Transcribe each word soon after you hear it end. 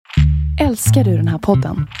Älskar du den här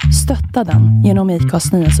podden? Stötta den genom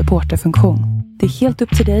IKAs nya supporterfunktion. Det är helt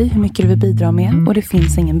upp till dig hur mycket du vill bidra med och det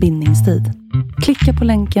finns ingen bindningstid. Klicka på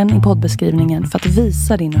länken i poddbeskrivningen för att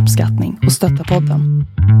visa din uppskattning och stötta podden.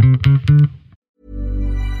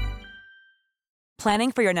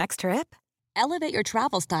 Planning for your next trip? Elevate your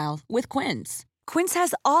travel style with Quince. Quince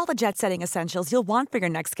has all the jet-setting essentials you'll want for your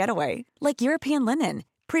next getaway, like European linen,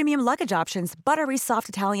 premium luggage options, buttery soft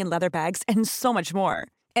Italian leather bags, and so much more.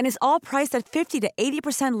 And is all priced at 50 to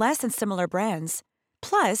 80% less than similar brands.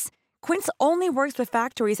 Plus, Quince only works with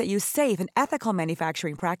factories that use safe and ethical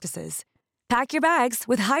manufacturing practices. Pack your bags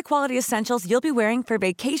with high-quality essentials you'll be wearing for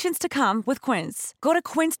vacations to come with Quince. Go to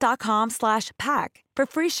quince.com/pack for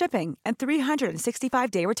free shipping and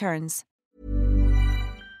 365-day returns.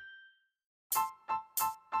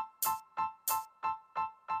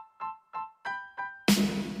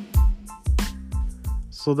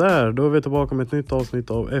 Så där, då är vi tillbaka med ett nytt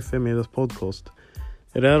avsnitt av FM Medias podcast.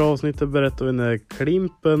 I det här avsnittet berättar vi när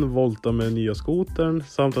Klimpen voltar med nya skotern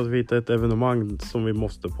samt att vi hittar ett evenemang som vi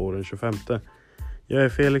måste på den 25. Jag är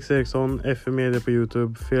Felix Eriksson, FM Media på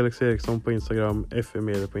YouTube, Felix Eriksson på Instagram, FM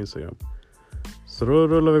Media på Instagram. Så då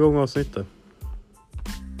rullar vi igång avsnittet.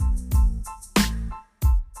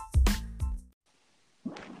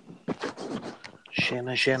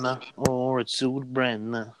 Tjena, årets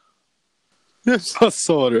solbränna. Vad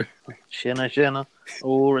sa du? Tjena,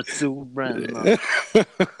 årets solbränna.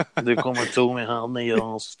 Du kommer tog min hand när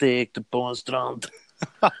jag stekte på en strand.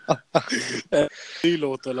 Ny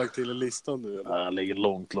låt har lagt till i listan nu. Ja, jag ligger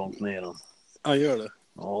långt ner. Ja, gör det.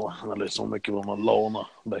 Ja, jag lyssnar så mycket på man lana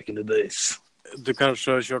back in the days. Du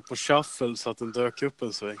kanske har kört på shuffle så att den dök upp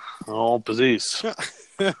en sväng. Ja, precis.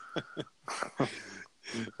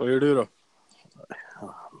 Vad gör du då?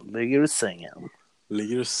 Ligger i sängen.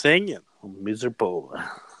 Ligger du i sängen? Och myser på.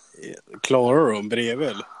 Klarar du dem bredvid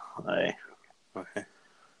eller? Nej.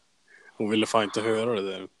 Hon ville fan inte höra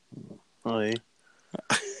det där. Nej.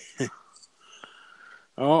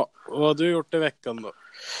 Ja, vad har du gjort i veckan då?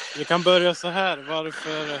 Vi kan börja så här.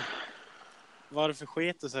 Varför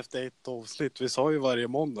sketes efter ett avsnitt? Vi sa ju varje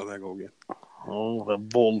måndag den här gången. Ja,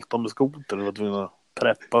 jag voltade med skoter. Det var tvungen att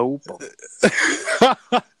preppa ihop dem.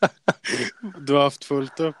 Du har haft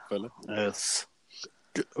fullt upp eller? Yes.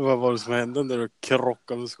 Vad var det som hände när du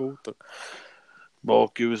krockade med skoter?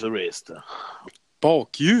 Bakljuset reste.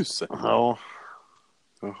 Bakljuset? Ja.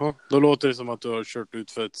 Jaha. Då låter det som att du har kört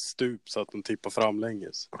ut för ett stup så att den tippar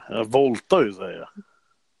framlänges. Jag voltar ju, säger jag.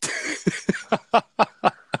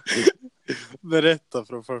 Berätta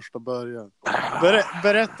från första början.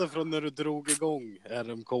 Berätta från när du drog igång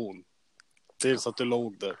RMK:n. Tills att du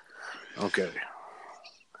låg där. Okej.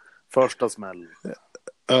 Första smäll.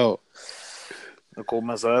 Ja. Jag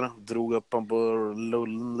kom så här, drog upp han på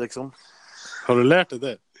lullen liksom. Har du lärt dig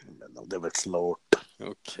det? Men det är väl klart.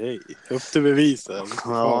 Okej, upp till bevis här.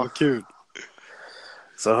 Fan vad kul.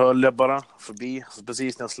 Så höll jag bara förbi. Så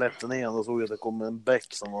precis när jag släppte ner då såg jag att det kom en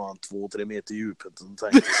bäck som var 2-3 meter djup. Så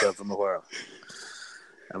tänkte jag för mig själv.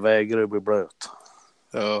 Jag vägrade bli blöt.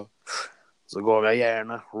 Ja. Så gav jag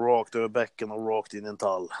gärna rakt över bäcken och rakt in i en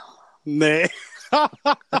tall. Nej.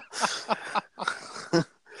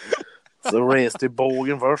 Så reste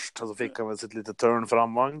bågen först. Och så fick han väl sitt lite törn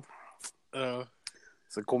framvagn. Ja.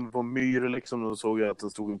 Så kom vi på en myr liksom. Och då såg jag att det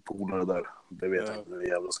stod en polare där. Det vet jag inte. Nu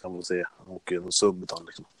jävlar ska man se. Och en submetan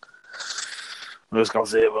liksom. Nu ska man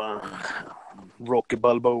se vad Rocky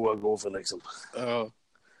Balboa går för liksom. Ja.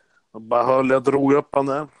 Och bara höll jag drog upp han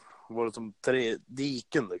där. Det var det som 3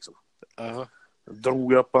 diken liksom. Ja. Jag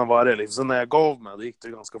drog upp han varje liksom. Så när jag gav mig, det gick det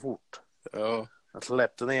ganska fort. Ja. Jag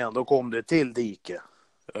släppte ner han, då kom det till dike.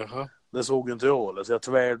 Jaha. Det såg inte jag, så jag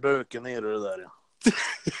tvärdök ner i det där.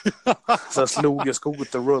 Ja. Så jag slog jag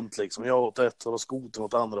skoten runt liksom. Jag åt ett och skoten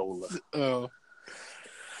åt andra hållet. Ja.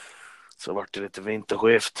 Så vart det lite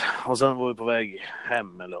vinterskift. Och sen var vi på väg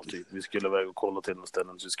hem eller typ. Vi skulle iväg och kolla till någon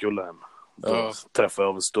ställen så vi skulle hem. Då träffade jag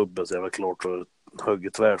av en stubbe så jag var klart så högg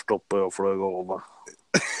ett tvärstopp och jag flög av.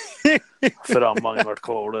 Framvagnen vart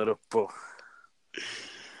kvar där uppe.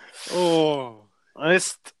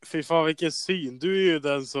 Visst, fy fan vilken syn. Du är ju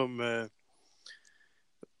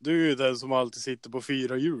den som alltid sitter på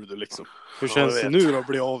 4 hjul liksom. Hur känns det nu att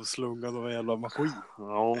bli avslungad av en jävla maskin?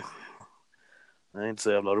 Ja. Det är inte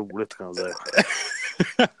så jävla roligt kan jag säga.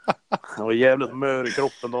 Jag var jävligt mör i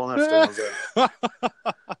kroppen dagen efter kan jag säga.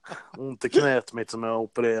 Ont i knät mitt som jag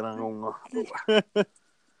opererade en gång.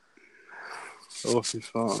 Fy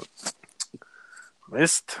fan.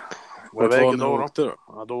 Visst. Var väg var idag då?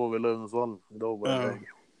 Ja, då var vi i Lövensvall. Idag var jag väg.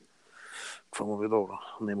 Fan var vi idag då?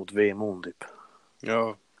 Ner mot Vemon typ.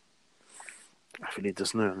 Ja. För lite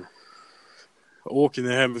snö nu. Åker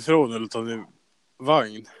ni hemifrån eller tar ni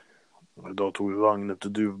vagn? Idag tog vi vagnen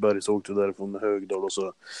till Duvberg, så åkte vi därifrån med Högdal och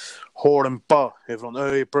så Holmpa ifrån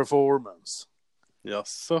Öj Performance.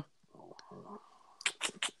 Jaså?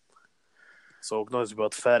 Saknades ju bara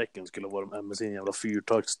att färken skulle vara med sin jävla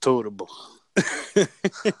fyrtaktsturbo.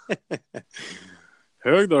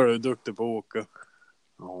 Högdal är duktig på att åka.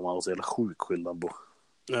 Ja, man var så jävla sjuk skillnad på.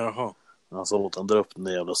 Jaha. Han sa åt han dra upp den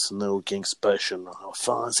där jävla Snow King Special. Ja,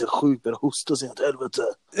 fan, så sjuk, började hosta sig åt helvete.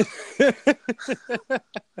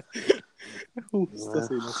 Hosta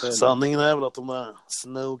sina celler. Sanningen är väl att de där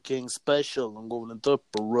Snow King Special, de går väl inte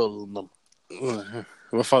upp på rullen.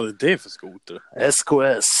 Vad fan är det för skoter?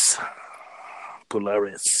 SKS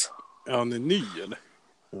Polaris. Ja, han är ny eller?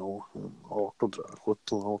 Ja, 18 tror jag.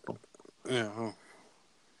 17, 18. Jaha.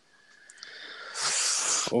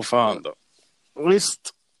 Åh fan då.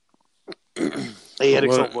 Visst.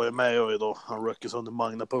 Eriksson var ju med och idag. Han röker sönder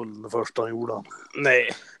Magnapullen det första han gjorde.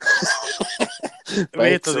 Nej.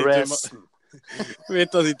 Vet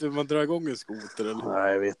han inte hur man drar igång en skoter eller?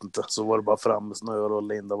 Nej, jag vet inte. Så var det bara fram med snöre och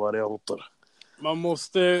linda variator. Man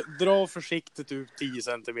måste dra försiktigt ut 10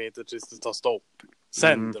 centimeter tills det tar stopp.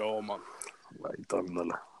 Sen drar man. Nej, inte han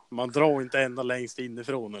eller. Man drar inte ända längst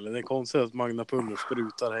inifrån eller? Det är konstigt att Magnapuller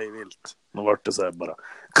sprutar hej vilt. Då var det så här bara.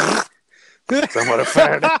 Sen var det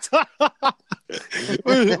färdigt.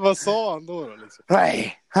 Vad sa han då liksom?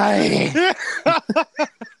 Hej.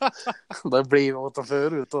 Det blir åt han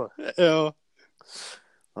förut då. Ja.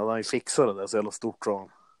 Ja, han fixade det där så jävla stort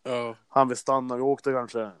så. Ja. Han vill stanna. Vi åkte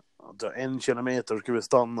kanske 1 kilometer, skulle vi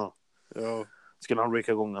stanna. Ja. Skulle han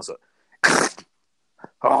rycka igång alltså.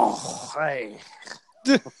 Hej.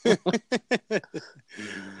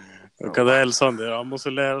 Jag kan hälsa han det. Han måste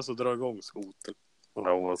lära sig att dra igång skoter.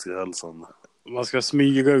 Ja, vad ska jag hälsa han? Man ska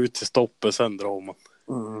smyga ut till stoppet, sen drar man.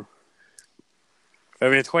 Jag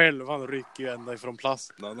vet själv, han rycker ju ända ifrån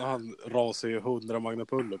plasten. Han rasar ju 100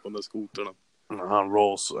 Magnapuller på de där skoterna.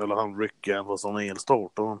 Han rycker en fast han är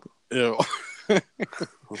elstart. Ja.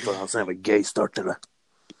 Han säger väl gaystart eller?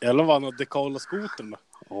 Eller vad han har dekalat skoterna.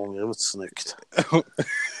 Ja, det var snyggt.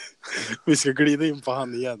 Vi ska glida in på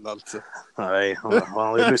han igen alltså. Nej, han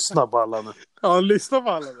har ju lyssnat på alla nu. Ja, han lyssnar på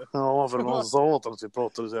alla nu. Ja, för någon sa åt honom att vi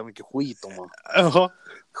pratade så mycket skit om honom. Ja.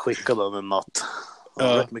 Skickade han en natt. Han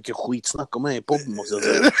har rätt mycket skitsnack om mig i podden måste jag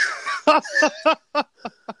säga.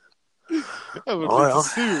 Jag var lite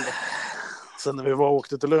sur. Sen när vi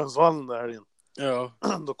åkte till Lönsvallen där helgen. Ja.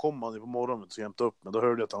 Då kom han ju på morgonen och hämtade upp mig. Då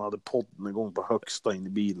hörde jag att han hade podden igång på högsta in i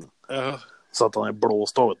bilen. Ja. Så att han är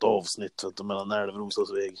blåst av ett avsnitt mellan Älvros och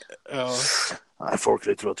Sveg. Ja. Nej,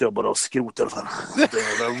 folk tror att jag bara har skrot i alla fall. Det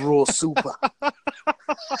är en råsopa.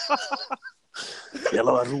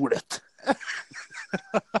 Jävlar vad roligt.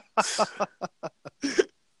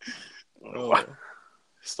 Ja.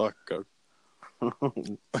 Stackar.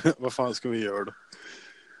 Vad fan ska vi göra då?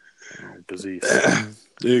 Ja, precis.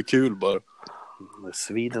 Det är ju kul bara. Det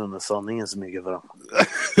svider under sanningen så mycket fram.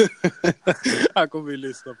 Han kommer ju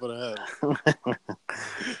lyssna på det här.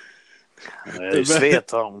 Det är ju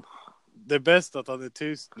svet han. Det är bäst att han är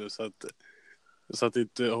tyst nu så att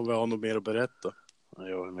inte vi har något mer att berätta. Jag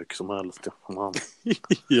gör hur mycket som helst. Ja.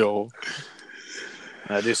 Ja.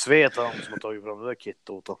 Nej, det är svet han som har tagit fram det där kittet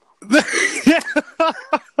åt han.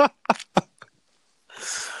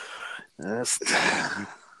 Just.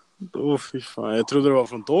 Fy fan. Jag trodde det var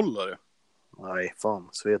från dollar. Ja. Nej, fan.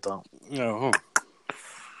 Svet han. Jaha.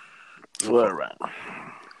 Så är det.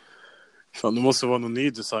 Fan, det måste vara någon ny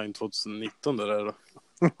design 2019 det där då.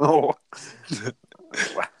 Ja.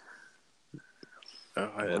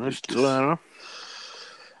 Ja, Just så är det.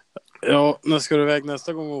 Ja, när ska du iväg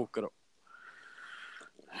nästa gång och åka då?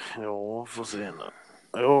 Ja, får se nu.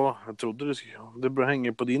 Ja, jag trodde det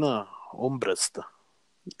hänger på dina ombres.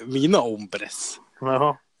 Mina ombres?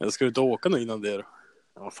 Jaha. Jag ska inte åka någon innan det då.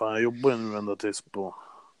 Ja, fan, jag jobbar ju nu ända tills på...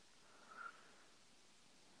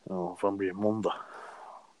 Ja, fan blir det måndag.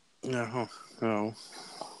 Jaha, ja.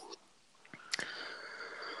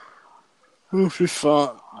 Fy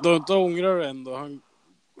fan. Då ångrar du ändå. Han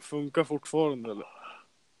funkar fortfarande eller?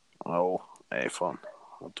 Ja, nej fan.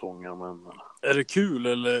 Jag tångar men... Är det kul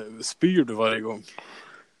eller spyr du varje gång?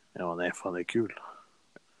 Ja, nej fan det är kul.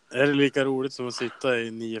 Är det lika roligt som att sitta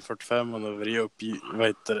i 945 och vrida upp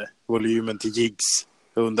volymen till gigs?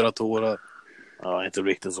 100 tårar. Ja, inte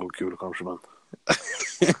riktigt så kul kanske men...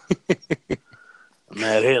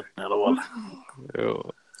 Närheten i alla fall.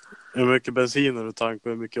 Ja. Hur mycket bensin har du tankat?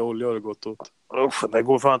 Hur mycket olja har du gått åt? Usch, det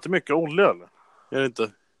går fan inte mycket olja eller? Är det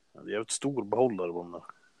inte? Det är ett stor behållare på den där.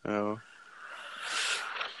 Ja.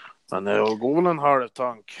 Men jag går väl en halv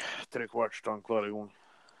tank, 3/4 tank varje gång.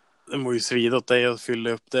 Det må ju svida åt dig att fylla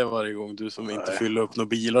upp det varje gång. Du som inte fyller upp några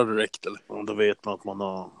bilar direkt eller? Och då vet man att man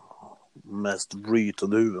har mest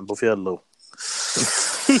brytande huvuden på fjället.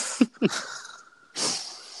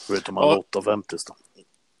 Förutom man 850 då.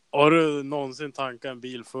 Har du någonsin tankat en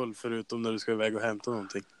bil full förutom när du ska iväg och hämta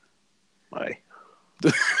någonting? Nej.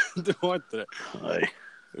 Du har inte det? Nej.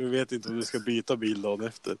 Du vet inte om du ska byta bil dagen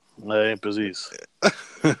efter? Nej, precis.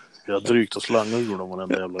 Jag har drygt och slanghugor om den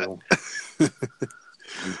jävla gång.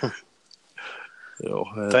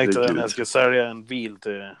 Ja, tänkte när jag ska sälja en bil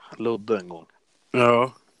till Ludde en gång.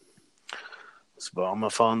 Ja. Så bara, men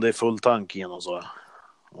fan det är full tank igen och så.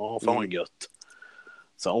 Ja, fan vad gött.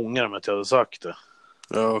 Så ångrar mig att jag hade sagt det.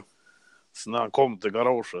 Ja. Så när han kom till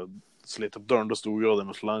garaget, slet upp dörren, då stod jag där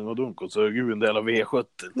med slang och dunk och sög ur en del av V70.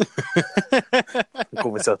 Det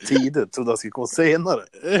kom så här tidigt, trodde jag skulle komma senare.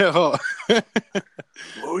 Ja.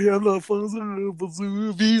 Åh jävlar, fan så är det på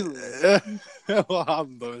bilen. Ja,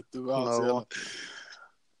 han då vet du. Alltså,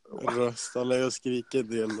 jag röstar och skriker en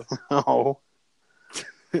del då. Ja.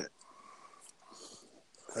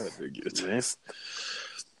 Herregud. Visst.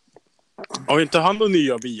 Har inte han några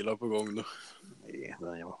nya bilar på gång då?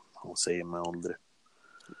 Nej, han säger mig aldrig.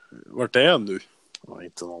 Vart är han nu? Jag har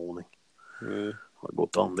inte någon aning. Har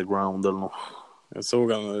gått underground eller något. Jag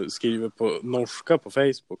såg han skriver på norska på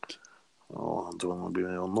Facebook. Ja, han tror han har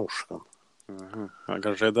blivit norskan. Han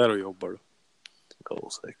kanske är där och jobbar då. Ja,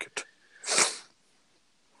 säkert.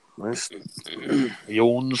 Visst.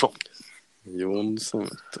 Jonsson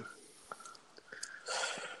vet du.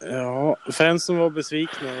 Ja, fansen var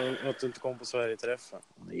besvikna att du inte kom på Sverige-träffen.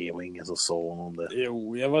 Det var ingen som sa om det.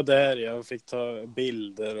 Jo, jag var där. Jag fick ta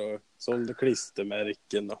bilder och sålde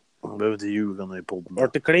klistermärken då. Han behöver inte ljuga nu i podden.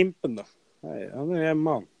 Vart är Klimpen då? Nej, han är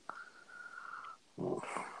hemma.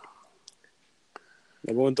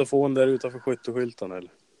 Det går inte att få en där utanför skytteskyltarna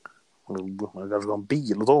eller? Man kanske har en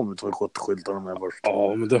bil och ta om utanför skytteskyltarna med först.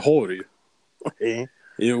 Ja, men det har du ju.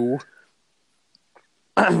 Jo.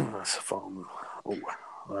 Alltså fan.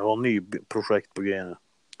 Jag har en ny projekt på grejen.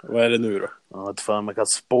 Vad är det nu då? Jag vet fan, man kan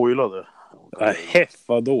spoila det. Nej,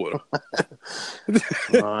 vadå då?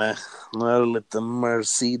 Nej, nu är det lite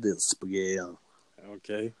Mercedes på grejen.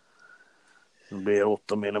 Okej. Det blir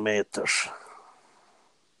 8 millimeters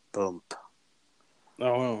pump.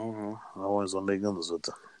 Ja. Jag har en sån liggande så att...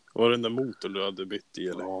 Var det den där motorn du hade bytt i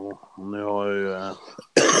eller? Ja, nu har jag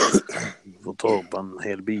ju fått tag på en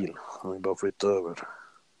hel bil. Jag har bara flyttat över.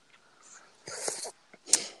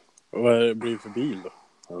 Vad är det blir för bil då?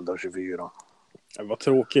 124. Det var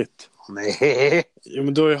tråkigt. Nej. Ja,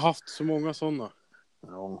 men du har ju haft så många sådana.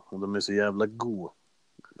 Ja, och de är så jävla goda.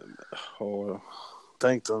 Ja.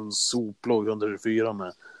 Tänk dig en soplåg 124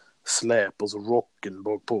 med släp och så rocken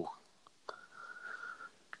bak på.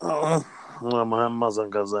 Ja, nu är man hemma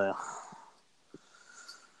sen kan jag säga.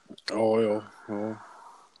 Ja.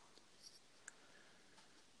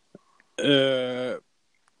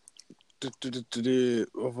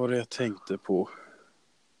 Vad var det jag tänkte på?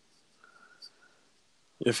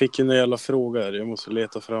 Jag fick en jävla fråga här. Jag måste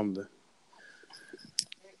leta fram det.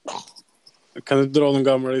 Kan du dra någon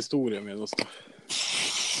gammal historia med oss då?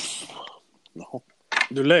 Jaha.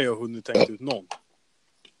 Du lär ju ha hunnit tänkt ut någon.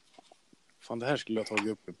 Fan, det här skulle jag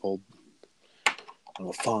tagit upp i podden.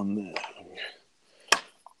 Vad fan.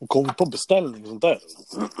 Hon kommer på beställning och sånt där.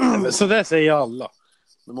 Men så där säger alla.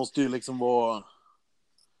 Det måste ju liksom vara...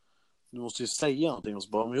 Du måste ju säga någonting och så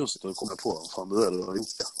bara, men just det, kommer jag på. Fan, det där har jag gjort.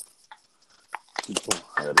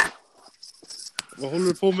 Vad håller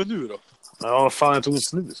du på med nu då? Ja, fan, jag tog en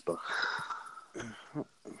snus bara.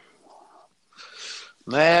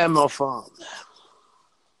 Nej, men vad fan.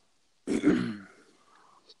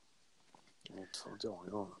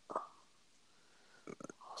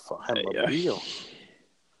 Fan, hemmabio.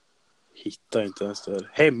 Hittar inte ens där.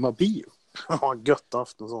 Hemmabio? Ja, gött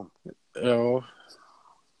haft en sån. Ja.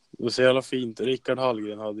 Det var så jävla fint. Rickard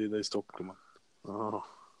Hallgren hade ju det i Stockholm. Ja.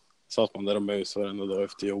 Satt man där och mös varenda dag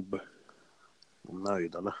efter jobbet.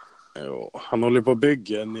 Nöjd eller? Ja, han håller på att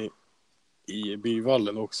bygga en i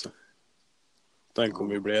Byvallen också. Den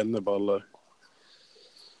kommer ju bli ännu ballare.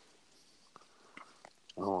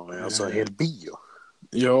 Ja, alltså hel bio.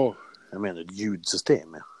 Ja. Jag menar ett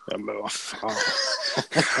ljudsystem. Ja, men vad fan.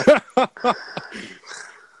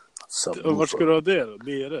 Subwoofer. Vart ska du ha det då?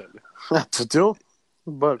 Nere eller? Ja,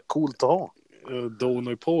 bara coolt att ha. Jag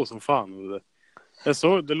donar ju på som fan. Det. Jag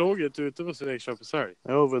såg, det låg ett ute på Sveg Köpesälj.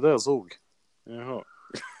 Ja, det var det jag såg. Jaha.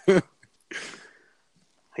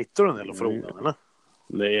 Hittade du den hela frågan eller?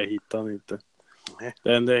 Nej, jag hittade den inte. Nej.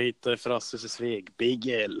 Det enda jag hittade är Frasses i Sveg. Big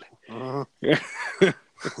L.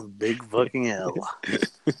 Big fucking L.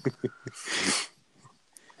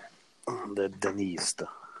 Det är Denise det.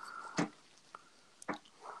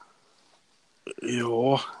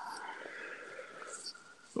 Ja.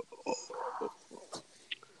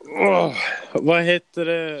 Vad heter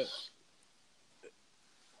det?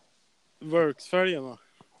 Worksfälgarna.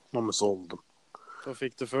 De är sålda. Vad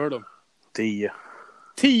fick du för dem? 10.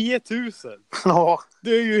 10 000? Ja.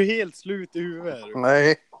 Du är ju helt slut i huvudet.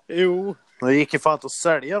 Nej. Jo. Det gick ju fan att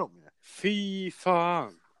sälja dem. Fy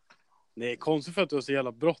fan. Nej, konstigt för att du har så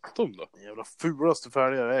jävla bråttom då. Den jävla fulaste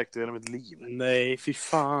fälgar jag ägt i hela mitt liv. Nej, fy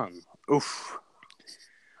fan. Usch.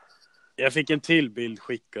 Jag fick en till bild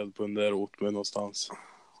skickad på den där åt mig någonstans.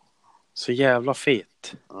 Så jävla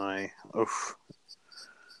fet. Nej, usch.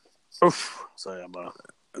 Usch, säger jag bara.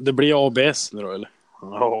 Det blir ABS nu då, eller?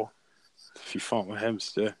 Ja. Fy fan vad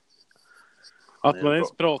hemskt det är. Att man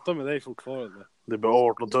ens pratar med dig fortfarande. Det blir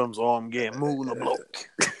 18 tums AMG monoblock.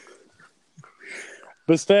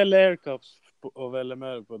 Beställ aircups och välj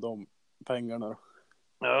med på de pengarna då.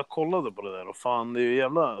 Jag kollade på det där och fan, det är ju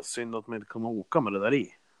jävla synd att man inte kan åka med det där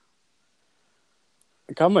i.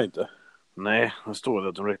 Kan man inte? Nej, det står det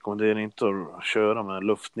att de rekommenderar inte att köra med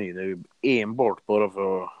luften i. Det är ju enbart bara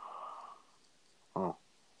för att... Ja.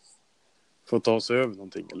 För att ta sig över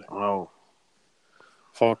någonting eller? Ja.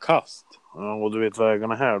 Fan vad kast. Ja, och du vet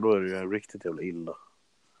vägarna här, då är det ju riktigt jävla illa.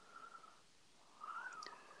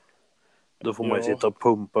 Då får man ju sitta och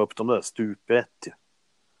pumpa upp de där stup i ett ju.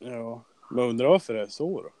 Ja, men undrar varför det är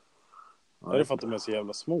så då? Ja, är det för att de är så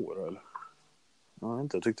jävla små då eller? Ja,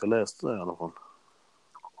 inte. Jag tyckte jag läste det i alla fall.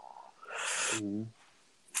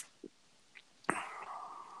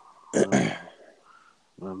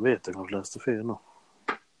 Men vet jag kanske läste fel då.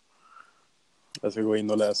 Jag ska gå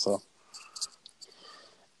in och läsa.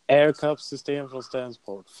 Aircup-system från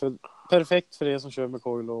Stansport. Perfekt för er som kör med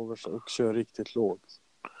coilovers och kör riktigt lågt.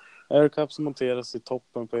 Aircups monteras i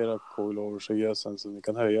toppen på era coilovers och gör sen så ni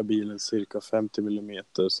kan höja bilen cirka 50 mm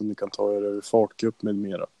så ni kan ta er över fartgrupp med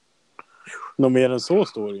mera. Något mer än så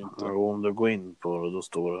står det inte. Ja, om du går in på det, då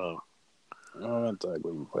står det här. Ja, vänta, jag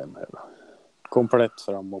går in på en här då. Komplett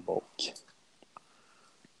fram och bak.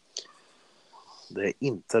 Det är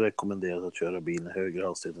inte rekommenderat att köra bil i högre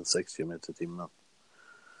hastighet än 6 km i timmen.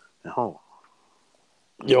 Jaha.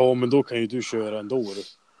 Ja, men då kan ju du köra ändå.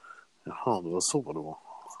 Jaha, det var så det var.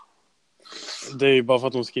 Det är ju bara för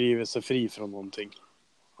att de skriver sig fri från någonting.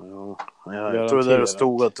 Ja, jag tror det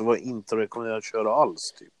stod att det var inte rekommenderat att köra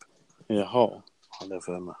alls typ. Jaha. Ja, det är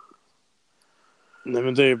för mig. Nej,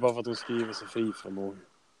 men det är ju bara för att de skriver sig fri från någon.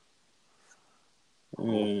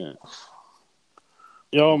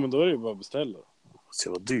 Ja, men då är det ju bara att beställa. Det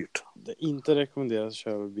var dyrt. Det är inte rekommenderat att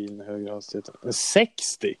köra bilen i högre hastighet.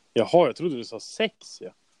 60? Jaha, jag trodde du sa 6.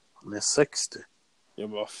 Ja. Nej, 60. Jag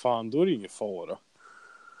bara, fan, då är det ingen fara.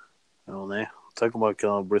 Ja, nej. Tänk om man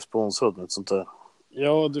kan bli sponsrad med ett sånt där.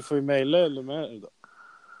 Ja, du får ju mejla eller med då.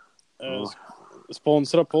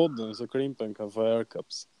 Sponsra podden så Klimpen kan få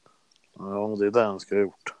aircups. Ja, det är det han ska ha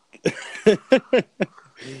gjort.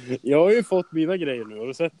 Jag har ju fått mina grejer nu, har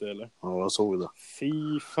du sett det eller? Ja, jag såg det.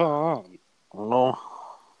 Fy fan. Ja.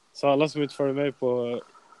 Så alla som inte följer mig på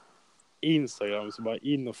Instagram så bara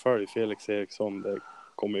in och följ Felix Eriksson. Det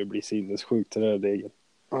kommer ju bli sinnessjukt det där degen.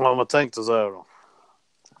 Ja, man tänkte så här då.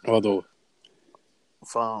 Vadå?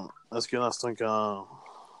 Fan, jag skulle nästan kunna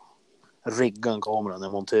rigga en kamera när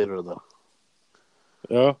jag monterar det där.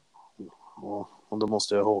 Ja. Och då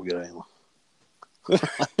måste jag ha grejerna.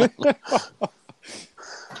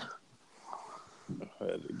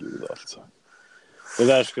 Herregud alltså. Det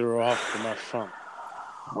där skulle du ha haft på Mercan.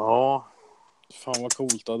 Ja. Fan vad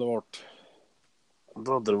coolt det hade varit.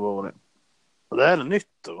 Då hade det varit. Det här är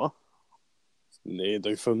nytt va? Nej, det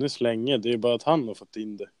har ju funnits länge. Det är bara att han har fått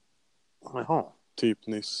in det. Jaha. Typ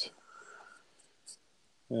nyss.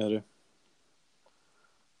 Är det.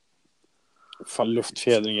 Fan,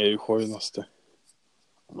 luftfjädring är ju skönaste.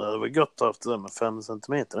 Det var gött att ha haft det där med 5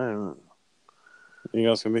 centimeter. Det är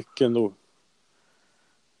ganska mycket ändå.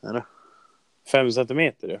 Är det? 5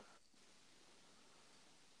 centimeter, ja.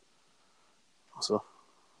 Alltså.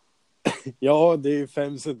 Ja, det är ju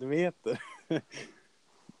 5 centimeter.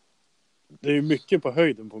 Det är ju mycket på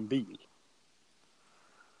höjden på en bil.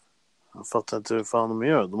 Jag fattar inte hur fan de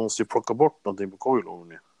gör. De måste ju plocka bort någonting på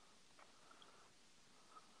coilovern.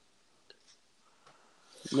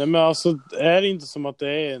 Nej, men alltså är det inte som att det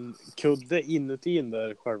är en kudde inuti den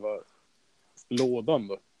där själva lådan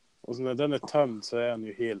då? Och så när den är tömd så är den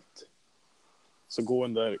ju helt... Så går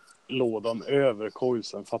den där lådan över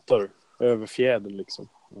coilsen, fattar du? Över fjädern liksom.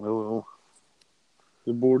 Jo.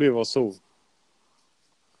 Det borde ju vara så.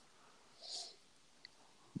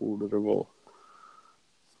 Borde det vara.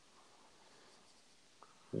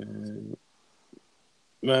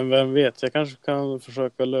 Men vem vet, jag kanske kan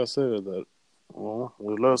försöka lösa det där Ja,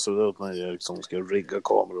 och du löser det åt mig, Eriksson. Ska rigga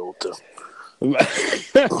kameror åt det.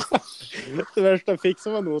 Det värsta,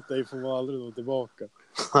 fixar man åt dig får man aldrig nå tillbaka.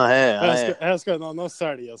 Nej. Här ska en annan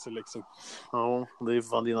sälja sig liksom. Ja, det är ju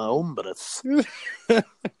fan dina ombres.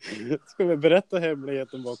 Ska vi berätta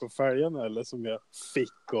hemligheten bakom fälgarna eller som jag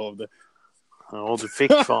fick av det? Ja, du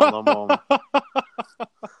fick fan dem.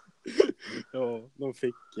 Ja, de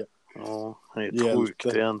fick jag. Ja, det är sjukt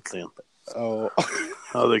egentligen. Ja.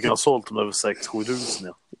 Ja, det kan ha sålt dem över 6-7 tusen.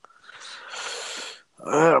 Ja.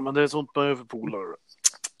 Ja, men det är sånt man gör för polare.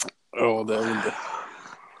 Ja, det är väl det.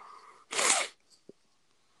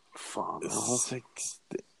 Fan, 60.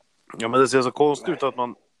 ja, men det ser så konstigt ut att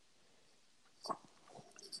man...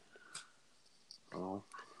 Ja,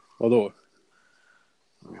 Vadå?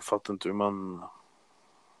 jag fattar inte hur man...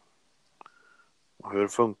 Hur det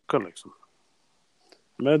funkar liksom.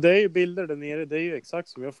 Men det är ju bilder där nere, det är ju exakt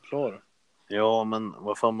som jag förklarar. Ja, men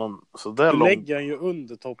vad fan man... Så där Du lång... lägger han ju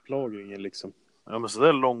under topplagringen liksom. Ja, men så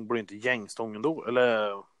där lång blir inte gängstången då?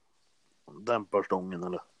 Eller dämparstången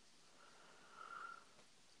eller?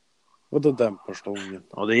 Vadå dämparstången?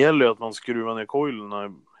 Ja, det gäller ju att man skruvar ner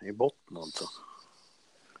coilerna i botten alltså.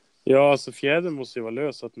 Ja, alltså fjädern måste ju vara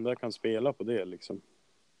lös så att den där kan spela på det liksom.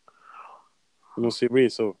 Det måste ju bli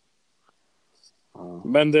så. Ja.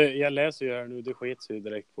 Men det, jag läser ju här nu, det sket sig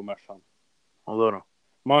direkt på Mercan. Och då?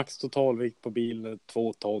 Max totalvikt på bilen är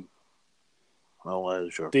 2 ton. Ja, det är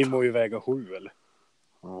kört. Det må ju väga 7 eller?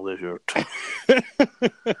 Ja, det är kört.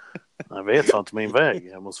 Jag vet fan inte min väg.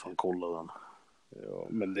 Jag måste fan kolla den. Ja,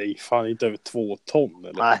 men det är fan inte över 2 ton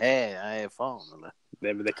eller? Nej, fan eller?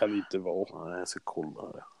 Nej, men det kan det inte vara. Nej, jag ska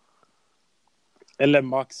kolla det. Eller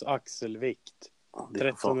max axelvikt. Det är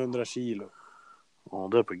 1300 kilo. Ja,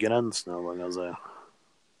 det är på gränsen jag kan säga.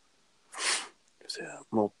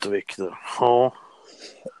 Måttvikter. Ja.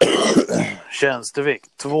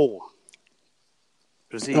 Tjänstevikt 2.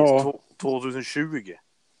 Precis, Ja. 2020.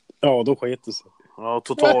 Ja, då sket det sig. Ja,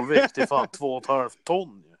 totalvikt är fan 2,5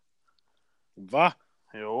 ton. Va?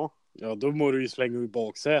 Ja. Ja, då må du ju slänga i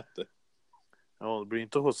baksäte. Ja, det blir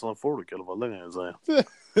inte skjutsarna folk i alla fall, det kan jag säga.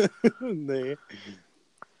 Nej.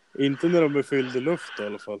 Inte när de är fyllda luft i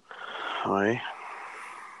alla fall. Nej.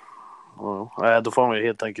 Ja. Nej, då får man ju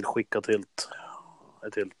helt enkelt skicka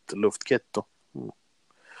ett helt luftkit då. Mm.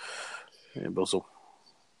 Det är bara så.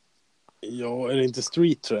 Ja, är det inte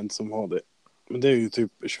Street Trend som har det? Men det är ju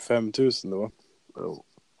typ 25 000 då, va? Ja.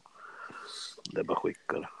 Det är bara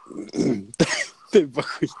skicka det. Det är bara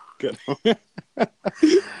skicka det.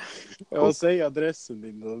 Ja, säg adressen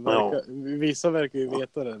din då. Ja. Vissa verkar ju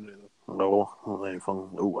veta den redan. Ja, det är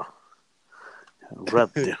fan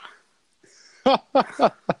ready.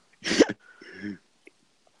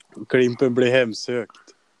 Klimpen blir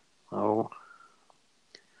hemsökt. Ja.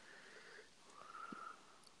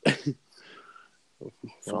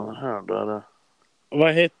 Fan, här där är det.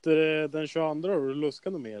 Vad heter det den 22? Har du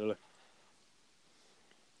luskat något mer eller?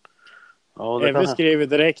 Ja, det Ebbe kan skrev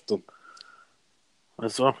direkt hon.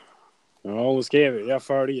 alltså. Ja, hon skrev jag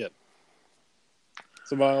följer.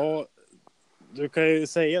 Så bara, ja, du kan ju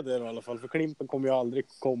säga det i alla fall. För Klimpen kommer ju aldrig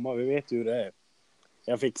komma. Vi vet ju hur det är.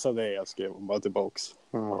 Jag fixade det, jag skrev bara tillbaks.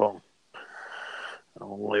 Ja.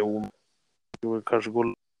 Ja, jo. Det kanske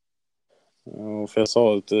går. Ja, för jag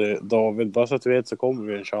sa till David, bara så att du vet så kommer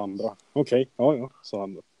vi den 22. Okej, ja, sa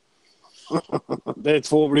han då. Det är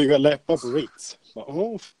 2 blyga läppar på Ritz.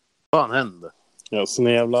 Vad fan hände? Ja,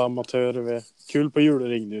 såna jävla amatörer vi. Kul på jul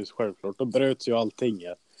ringde ju självklart. Då bröts ju allting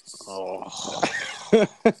här. Ja.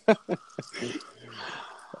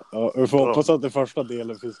 Ja, vi får hoppas att det första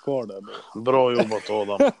delen finns kvar där. Bra jobbat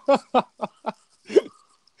Adam.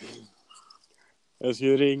 Jag ska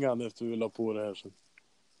ju ringa han efter vi la på det här sen.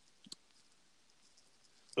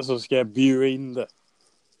 Och så ska jag bjuda in det.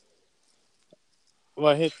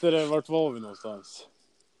 Vad heter det? Vart var vi någonstans?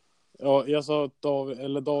 Ja, jag sa att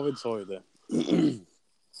David sa ju det.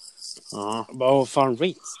 Ja. Bara, vad fan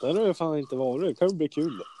Ritz? Där har jag fan inte varit. Det kan ju bli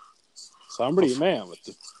kul då. Så han blir med, vet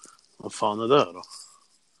du. Vad fan är det då?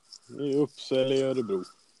 I Uppsala i Örebro.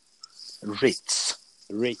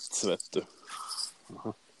 Ritz, vet du.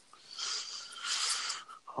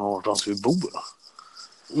 Ja, vart ska vi bo då?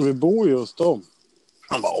 Vi bor ju hos dem.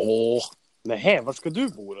 Han bara, åh. Nej, var ska du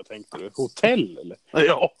bo då, tänkte du? Hotell eller?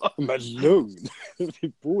 Ja. Men lugn.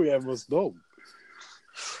 Vi bor ju hemma hos dem.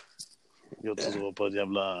 Jag tror det var på ett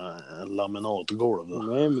jävla laminatgolv då.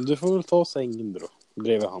 Nej, men du får väl ta sängen då.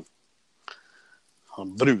 Bredvid han.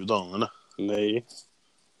 Han brudan eller? Nej.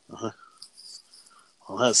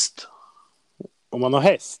 Han häst. Om man har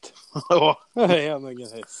häst? Ja. Nej, han har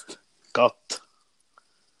ingen häst. Katt.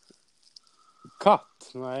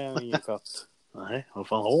 Katt? Nej, han har ingen katt. Nej, vad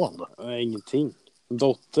fan har han då? Nej, ingenting. En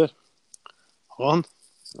dotter. Har han?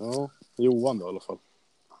 Ja, Johan då i alla fall.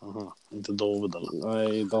 Aha, inte David eller?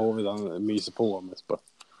 Nej, David han myser på mest bara.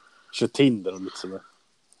 Kör Tinder och lite sådär.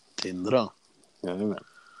 Tindra? Jajamän.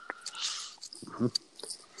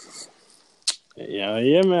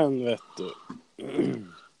 Jajamän, vet du.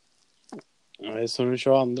 Nej, så den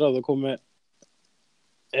 22 då kommer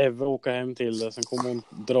Eva åka hem till det. Sen kommer hon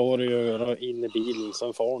dra det i öra in i bilen.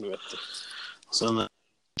 Sen far nu, vet du. Sen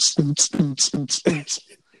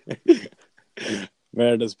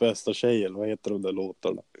Världens bästa tjej, eller vad heter de där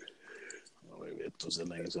låtarna? jag vet inte så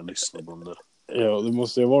länge sedan jag lyssnade på den där. Ja, det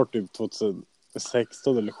måste ju ha varit typ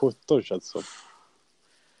 2016 eller 17 känns som.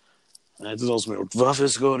 Det är inte de som har gjort. Varför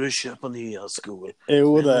ska du köpa nya skor?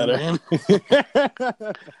 Jo, det är det.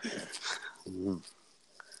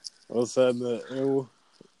 Och sen,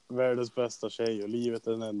 världens bästa tjej och livet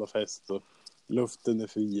är en enda fest och luften är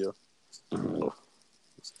fri och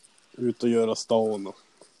ut och göra stan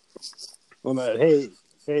och när hej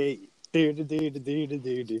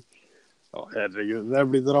du. Ja, herregud, det här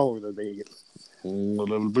blir drag det degel. Det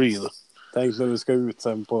väl blir det. Tänk när du ska ut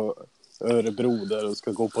sen på Örebro där och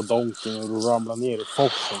ska gå på Donken och du ramlar ner i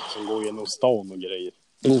forsen som går genom stan och grejer.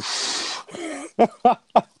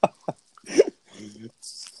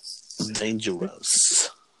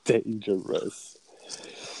 Dangerous.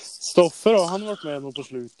 Stoffer då, han har varit med något på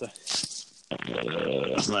slutet.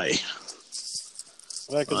 Nej.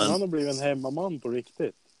 Verkar som han har blivit en hemmaman på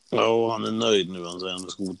riktigt. Ja, han är nöjd nu, han säger,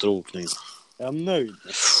 med skoteråkning. Är han nöjd?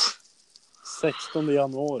 16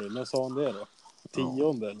 januari, när sa han det då? 10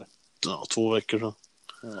 eller? Ja, 2 veckor sedan.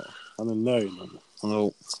 Ja, han är nöjd.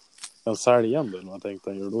 Jo. Han säljer han det, vad tänkte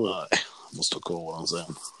han göra då? Nej, måste ha kvar han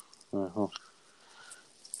sen. Jaha.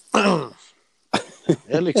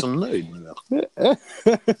 Jag är liksom nöjd nu. Ja.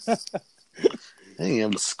 Det är ingen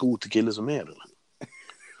jävla skoterkille som är det.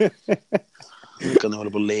 Nu kan ni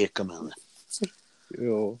hålla på och leka med henne.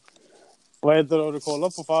 Jo. Vad heter det, har du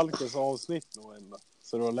kollat på Falkens avsnitt nu ändå?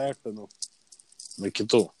 Så du har lärt dig nog. Vilket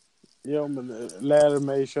då? Ja, men lär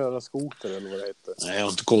mig köra skoter eller vad det heter. Nej, jag har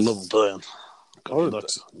inte kollat på det än. Har du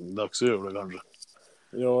Dags att göra det kanske.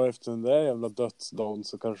 Ja, efter den där jävla dödsdagen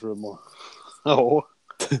så kanske du må Ja.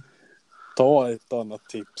 ta ett annat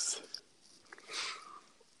tips.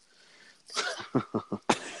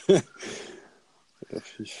 Ja,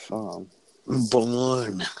 fy fan.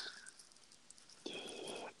 Barn.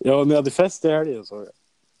 Ja, ni hade fest i helgen, så jag.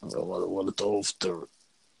 Det var lite after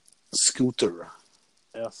scooter.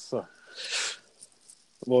 Jaså.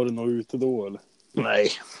 Var det nog ute då, eller?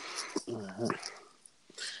 Nej.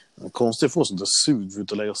 Det är konstigt att få sånt där sug för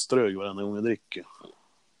att lägga strög varenda gång jag dricker.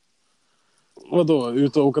 Vadå,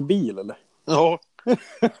 ut och åka bil, eller? Ja.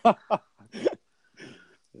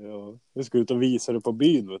 Ja, vi ska ut och visa det på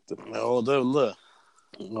byn, vet du. Ja, det är väl det.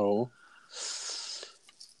 Ja.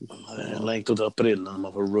 Jag längtar till april när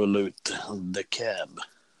man får rulla ut the cab.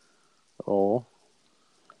 Ja.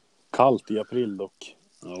 Kallt i april dock.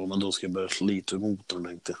 Ja, men då ska jag börja slita ur motorn,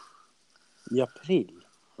 tänkte jag. I april?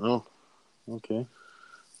 Ja, Okej.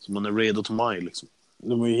 så man är redo till maj liksom.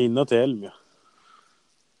 Du må ju hinna till Elmia.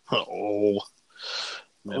 Ja.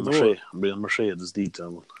 Det blir en Mercedes dit.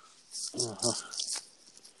 Ja. Jaha.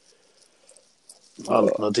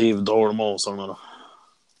 Alternativ Dalmasarna då.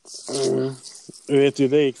 Du vet ju,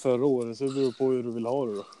 det gick förra året, så det beror på hur du vill ha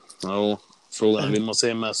det då. Ja, frågan är, vill man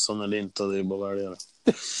se mässan eller inte? Det är bara att välja det.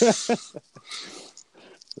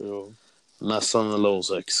 Ja. Mässan eller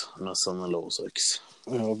A6. Mässan eller A6.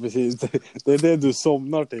 Ja, precis. Det är det du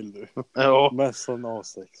somnar till nu. Ja. Mässan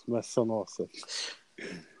A6. Mässan A6.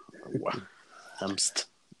 Wow. Hemskt.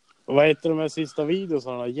 Vad heter de här sista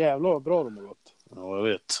videosarna? Jävlar vad bra de har gått. Ja, jag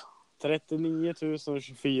vet. 39 000,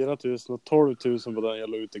 24 000 och 12 000 på den jag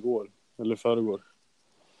la ut igår. Eller förrgår.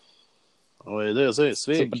 Ja, vad är det jag säger? Så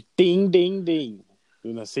Sveg. bara, ding, ding, ding.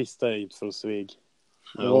 Den här sista är inte för Sveg.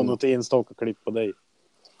 Det var något enstaka klipp på dig.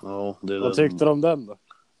 Ja, det är Vad det tyckte du om den då?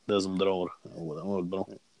 det som drar. Ja, den var väl bra.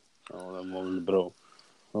 Ja, den var väl bra.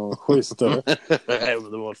 Ja, schysst då. Nej,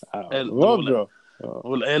 men det var Ja, eld. det var bra. Det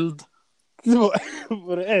var väl eld.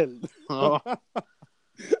 Var det eld? Ja.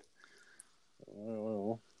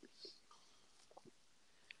 Ja.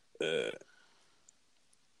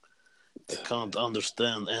 I can't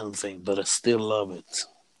understand anything, but I still love it.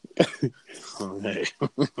 Nej.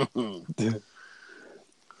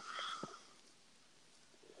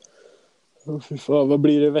 Fy fan, vad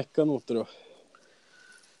blir det i veckan åt det då?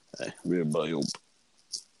 Nej, det blir bara jobb.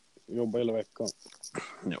 Jobba hela veckan.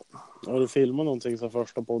 Ja. Har du filmat någonting som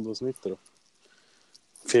första poddavsnittet då?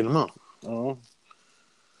 Filma? Ja.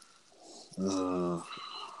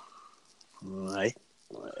 Nej.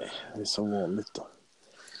 Nej, det är som vanligt då.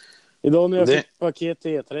 Idag när jag fick paket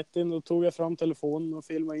E30 då tog jag fram telefonen och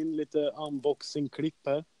filmade in lite unboxing-klipp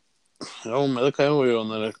här. Ja, men det kan jag göra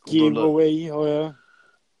när det Giveaway har jag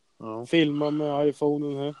filmat med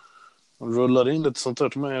iPhonen här. Rullar in lite sånt där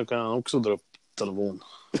till mig. Jag kan också dra upp telefon.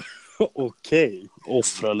 Okej.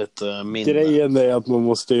 Offra lite minne. Grejen är att man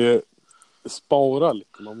måste ju spara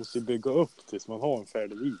lite. Man måste ju bygga upp tills man har en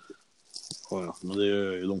färdig video. Ja, men det gör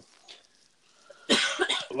jag ju då.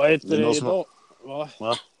 Vad heter det idag? Va?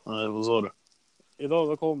 Nej, vad sa du? Idag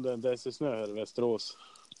då kom det en DC-snö här i Västerås.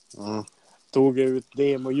 Tog ut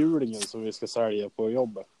demohjulingen som vi ska sälja på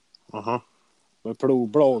jobbet. Med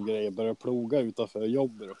plogblad och grejer. Börjar ploga utanför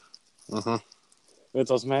jobbet då. Vet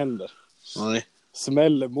du vad som händer? Nej.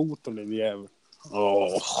 Smäller motorn i jävel.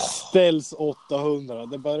 Ställs 800.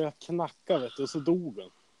 Det började knacka vet du, och så dog den.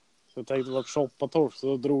 Så jag tänkte vart shoppatorsk. Så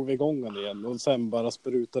då drog vi igång den igen. Och sen bara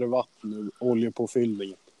sprutade vatten ur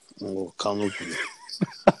oljepåfyllningen. Kanon.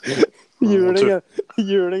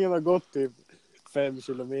 Hjulingen har gått typ 5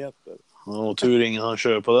 kilometer. Ja, tur ingen han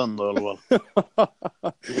kör på den då i alla fall.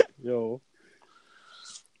 Ja.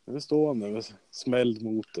 Nu står han där med smälld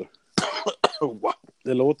motor.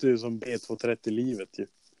 Det låter ju som B230-livet ju.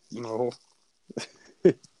 Ja.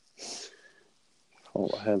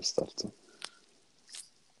 Vad hemskt alltså.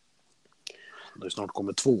 Det är snart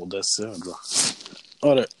kommer 2 DC då.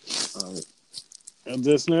 Ja det. Ja,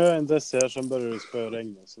 det snöar en DC här som börjar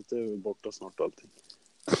spöregna. Så det är väl borta snart allting.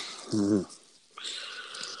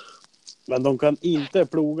 Men de kan inte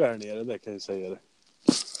ploga här nere, det kan jag säga det.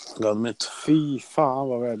 Gadmitt. Fy fan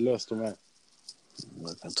vad värdelöst de är.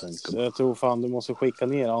 Jag kan tänka så jag tror fan du måste skicka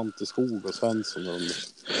ner Anteskog och Svensson.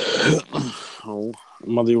 Ja.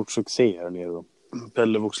 De hade gjort succé här nere då.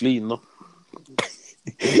 Pelle Voxlin då.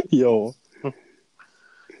 Ja.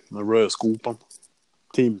 Med rödskopan.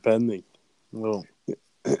 Timpenning. Ja.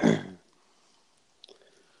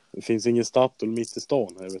 Det finns ingen Statoil mitt i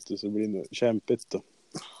stan här vet du, så det blir nog kämpigt då.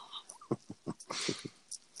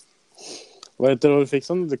 Vad heter det, har du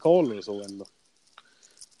fixat några dekaler och så ändå?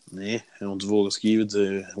 Nej, jag har inte vågat skriva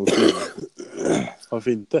till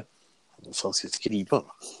Varför inte? Vad fan ska jag skriva?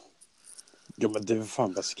 Ja men det är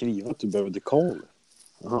fan bara skriva att du behöver dekaler.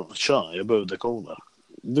 Jaha, tja, jag behöver dekaler.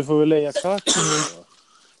 Du får väl lägga kaka.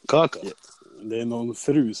 Kaka? Det är någon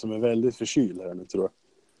fru som är väldigt förkyld här nu tror jag.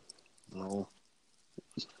 Ja.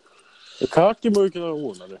 Kaki bör ju kunna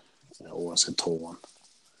ordna det. Ja, jag ska ta han.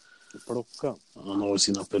 Plocka. Han har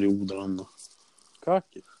sina perioder han.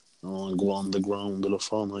 Kaki? Ja, han går underground eller vad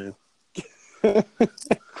fan han gör.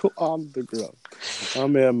 Gå underground.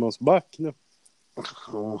 Han är hemma hos Back nu.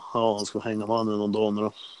 Ja, han ska hänga med honom någon dag nu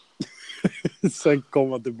då. Sen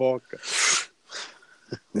komma tillbaka.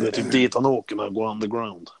 Det är typ dit han åker när han går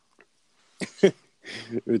underground.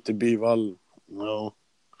 Ute i byvallen. Ja.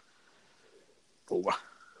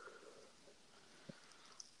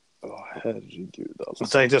 Herregud alltså. Jag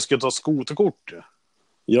tänkte jag skulle ta skoterkort.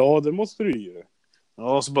 Ja, det måste du ju.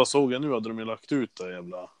 Ja, så bara såg jag nu hade de ju lagt ut det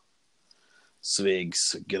jävla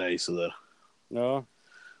Svegs grej så där. Ja.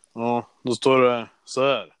 Ja, då står det så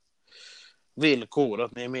här. Villkor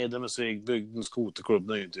att ni är medlem i Sveg bygdens skoterklubb,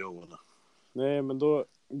 det är ju inte jag. Eller? Nej, men då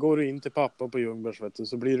går du in till pappa på Ljungbergs vet du,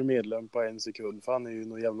 så blir du medlem på 1 sekund. För han är ju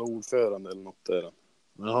någon jävla ordförande eller något där.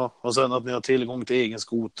 Jaha, och sen att ni har tillgång till egen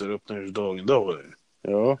skoter öppningsdagen, det har jag ju.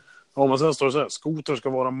 Ja. Ja, men sen står det så här, skoter ska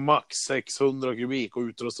vara max 600 kubik och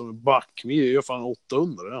utrustad med back. Vi är ju fan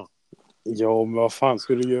 800, ja. Ja, men vad fan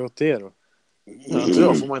ska du göra åt det då? Ja, inte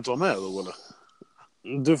jag, får man inte vara med då, eller?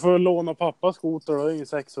 Du får låna pappas skoter då, ingen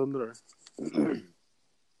 600.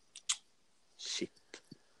 Shit.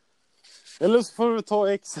 Eller så får du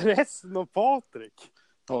ta XRS och Patrik.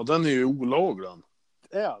 Ja, den är ju olaglig.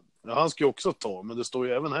 Ja. Ja, han ska ju också ta, men det står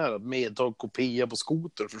ju även här att medtag kopia på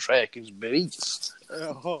skoter, försäkringsbevis.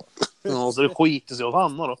 Jaha. Ja, så det skiter sig åt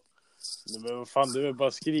Hanna då. Men vad fan, du vill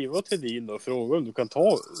bara skriva till din då och fråga om du kan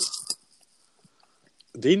ta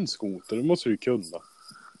din skoter, det måste du kunna.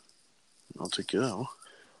 Jag tycker det, ja.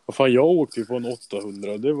 Vad fan, jag åkte ju på en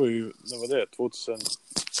 800, det var ju, när var det?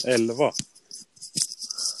 2011.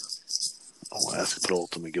 Ja, jag ska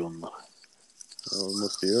prata med Gunnar. Ja, du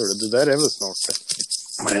måste göra det. Det där är väl snart det.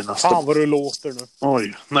 Men nästa... Fan vad du låter nu.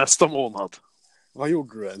 Oj, nästa månad. Vad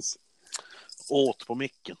gjorde du ens? Åt på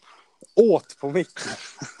micken. Åt på micken?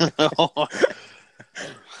 Ja.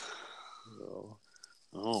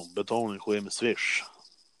 Ja, betalning sker med Swish.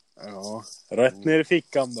 Ja, rätt ner i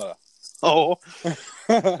fickan bara. Ja.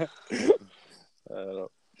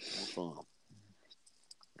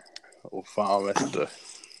 Åh fan vet du.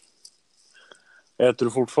 Äter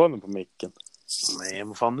du fortfarande på micken? Nej,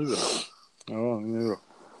 men fan nu då? Ja, nu då.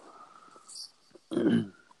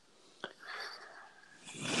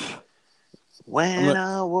 When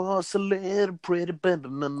I was a little pretty baby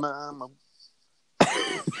my mama.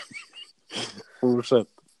 Fortsätt.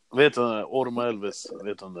 Vet du Orma Elvis?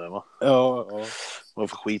 Vet du om det va? Ja. Det var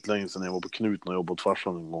för skitlänge sedan jag var på Knuten och jobbade åt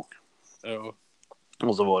farsan en gång. Ja.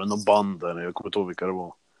 Och så var det någon band där, jag kommer inte ihåg vilka det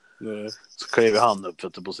var. Nej. Så klev han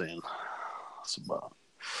upp på scen. Så bara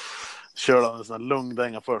körde han en sån här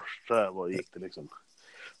lugndänga först. Så här gick det liksom.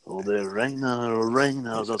 Och det regnar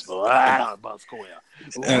och så bara skoja.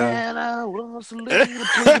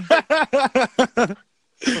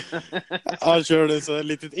 Han körde en sån här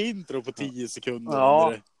litet intro på 10 sekunder.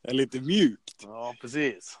 Ja. Är lite mjukt. Ja,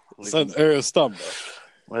 precis. Sen öste han bara.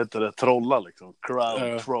 Vad heter det? Trolla liksom.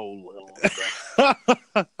 Crowd troll.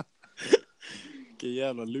 Vilken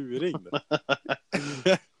jävla luring det.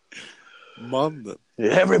 Mannen.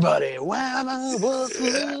 Everybody when I was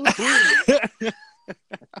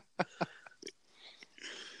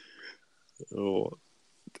Ja.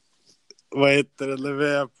 Vad heter det när vi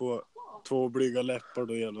är på två blyga läppar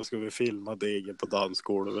då igen, då ska vi filma degen på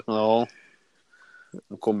dansgolvet. Ja.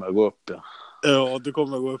 Nu kommer jag gå upp, ja. Ja, du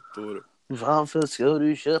kommer gå upp då. Varför ska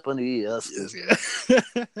du köpa nya?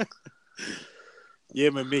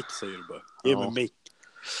 Ge mig mick, säger du bara. Ge mig mick.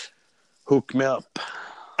 Hook me up.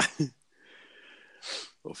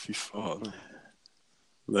 Åh, fy fan.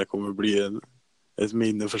 Det här kommer bli ett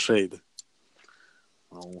minne för sig.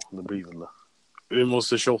 Ja, det blir väl det. Vi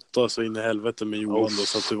måste shotta så in i helvete med Johan då,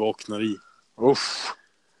 så att du vaknar i. Uff.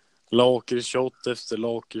 Lakershot efter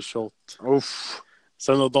lakershot. Uff.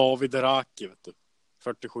 Sen har David Raki, vet du.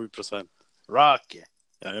 47%. Raki.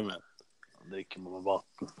 Jajamän. Dricker man med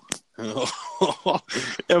vatten.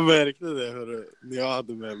 Jag märkte det, hörru. När jag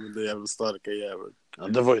hade med mig det jävla starka jäveln. Ja,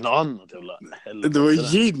 det var ju något annat jävla helvete. Det var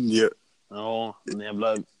gin ju. Ja, en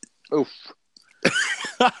jävla... Uff.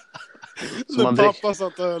 Så man pappa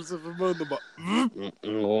satt och höll sig för munnen och bara...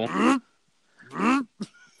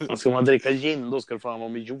 Ja. Ska man dricka gin, då ska det fan vara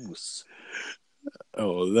med juice.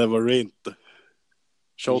 Ja, det var det inte.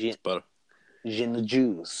 Shot Gin. bara. Gin och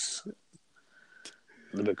juice.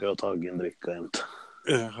 Det brukar jag ta en dricka inte.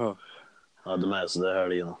 Jaha. Jag hade med sig det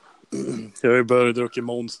här igen. Jag har ju börjat dricka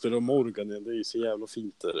Monster och Morgan igen. Det är ju så jävla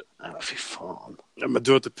fint där. Nej, men fy fan. Ja, men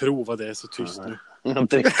du har inte provat det, så tyst nu. Jag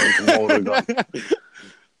dricker inte Morgan.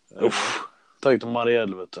 Uff. Ta inte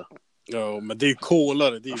Marielle, vet du. Ja, men det är ju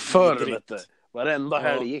kolare. Det är ju Förr, vidrigt. vet du. Varenda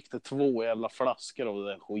helg gick det 2 jävla flaskor av den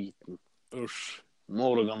där skiten. Usch.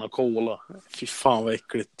 Morgan och cola. Fy fan vad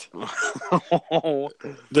äckligt.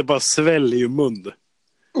 Det bara sväljer ju mun.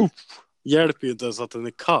 Hjälper ju inte ens att den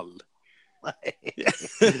är kall.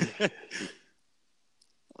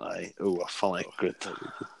 Nej, vad fan äckligt.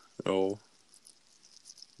 Ja.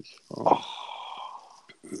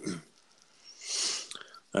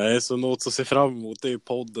 Nej, så något att se fram emot, det är ju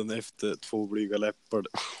podden efter 2 blyga läppar.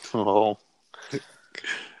 Ja.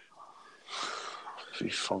 Fy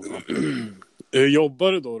fan. Hur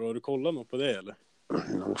jobbar du då? Har du kollat något på det eller?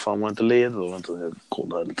 Vad fan, var inte ledig då? Vänta, jag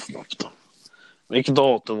kollar lite snabbt då. Vilket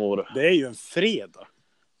datum var det? Det är ju en fredag.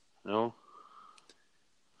 Ja.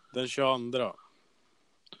 Den 22.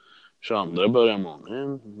 22 börjar man.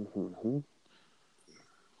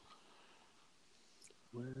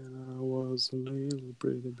 When I was a little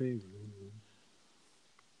pretty baby.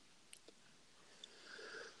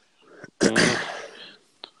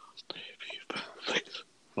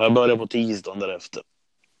 Jag börjar på tisdagen därefter.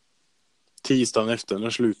 Tisdagen efter, när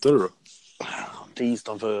slutar du då?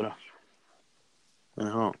 Tisdagen före.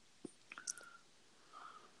 Jaha.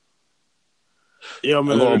 Ja,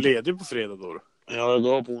 men är du ledig på fredag då? Ja, jag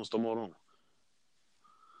går på onsdag morgon.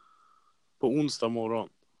 På onsdag morgon?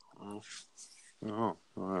 Ja. Jaha.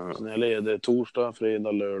 Så när jag leder torsdag,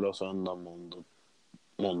 fredag, lördag, söndag,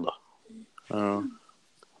 måndag. Ja.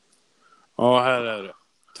 Ja, här är det.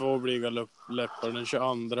 2 blyga läppar den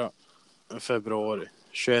 22 februari.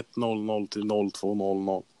 21.00 till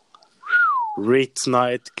 02.00. Ritz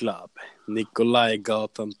Night Club.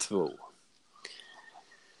 Nikolajgatan 2.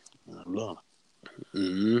 Jävlar.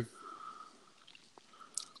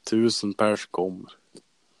 1000 pers kommer.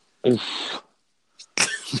 Uff.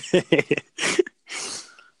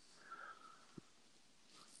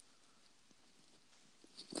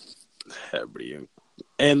 Det här blir ju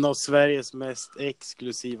en av Sveriges mest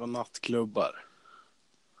exklusiva nattklubbar.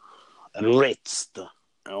 Ritz då.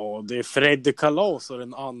 Ja, det är Freddy Kalas och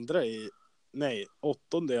den andra i... Nej,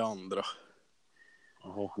 8:e andra.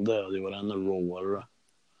 Jaha, det hade ju varit ännu råare.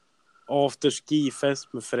 After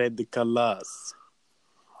skifest med Freddy Kalas.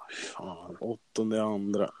 Fan. 8:e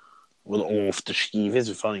andra. Och då afterski, finns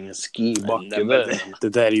ju fan ingen skibacke Nej, där. det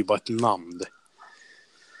där är ju bara ett namn.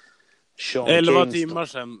 11 timmar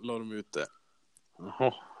sedan la de ut det.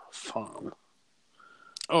 Jaha, fan.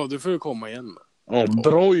 Ja, du får ju komma igen då. Ja,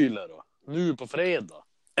 broiler då. Nu på fredag.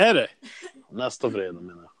 Är det? Nästa fredag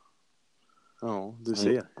menar jag. Ja, du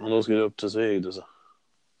ser. Och då ska du upp till Sveg du så.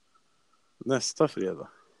 Nästa fredag.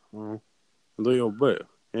 Mm. Då jobbar jag.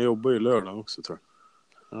 Jag jobbar ju lördag också tror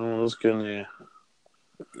jag. Ja, då ska ni...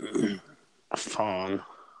 Fan.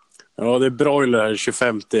 Ja, det är broiler här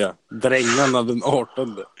 25. Drängarna den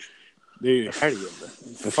 18. Det är ju helgen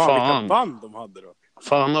det. Fan, vilka band de hade då.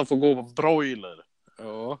 Fan, man får gå på broiler.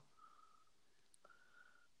 Ja.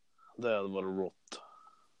 Det hade varit rått.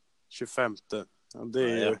 25. Ja,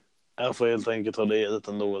 det är ju... Jag får helt enkelt ta ledigt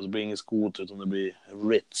ändå. Det blir ingen skoter utan det blir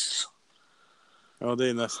Ritz. Ja, det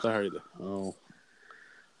är nästa helg det. Ja.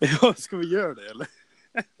 Ja, ska vi göra det eller?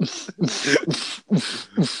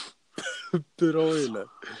 Broiler.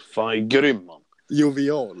 Fan, är grym man.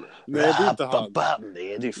 Jovial. Nej, det är inte han.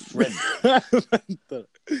 Nej, det är Fred. Vänta.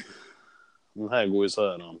 Den här går ju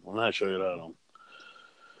så här. Den här kör ju det här.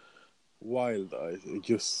 Wild Eyes,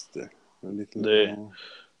 just det. En liten... Det...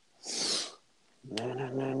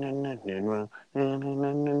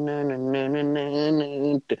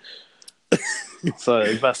 Så här,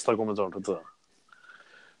 det bästa kommentaren till det.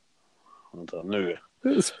 Vänta, nu.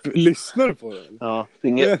 Lyssnar du på den? Ja,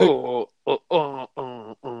 inget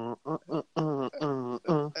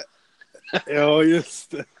Ja,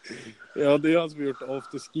 just det. Ja, det är han som har gjort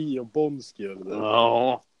Afterski och Bonski och det där.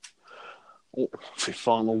 Ja. Fy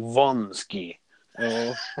fan, och Vanski.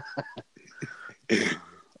 Ja.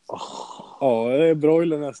 Ja, det är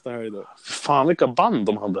broiler nästa helg då. Fan, vilka band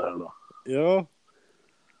de hade här då. Ja.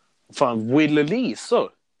 Fan, Will och Lisa.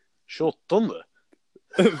 28.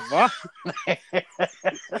 Va?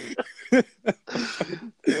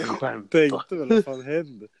 Skämt. Tänkte väl vad fan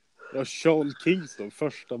hände. Ja, Sean Kingston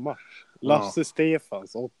 1 mars. Lasse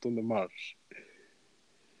Stefans 8 mars.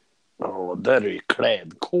 Ja, där är ju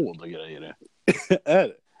klädkod och grejer.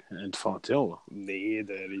 Är det? Inte fan att jag. Nej,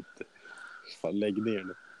 det är det inte. Fan, lägg ner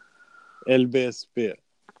nu. LBSB.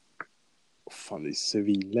 Fan, det är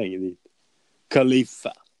svinlänge dit.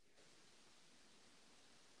 Khalifa.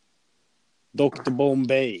 Dr.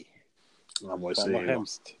 Bombay. Han var ju Fan vad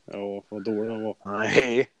hemskt. Ja, vad dålig han var.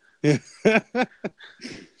 Nej.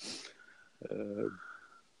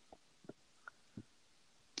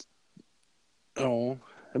 Ja,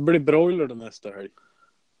 det blir broiler då nästa helg.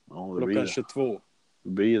 Ja, det Klockan blir det. 22. Det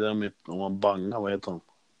blir det om man bangar, vad heter han?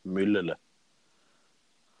 Myllele.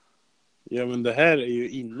 Ja, men det här är ju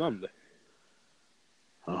innan det.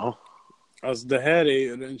 Jaha. Alltså det här är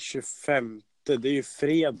ju den 25. Det är ju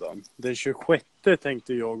fredagen. Den 26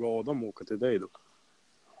 tänkte jag och Adam åka till dig då.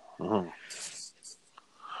 Jaha.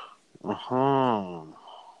 Aha.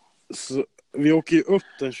 Så vi åker ju upp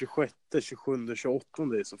den 26, 27,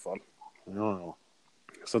 28 i så fall. Ja.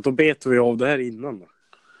 Så att då betar vi av det här innan då.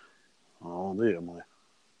 Ja, det gör man ju.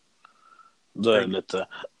 Då är det lite...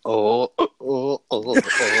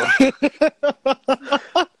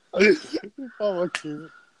 Fan vad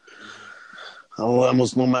kul. Ja, jag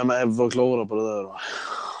måste nog med mig Eva och Klara på det där då.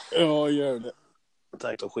 Ja, gör det. Jag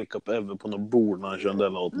tänkte att skicka upp Eva på något bord när han kör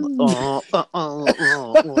den låten.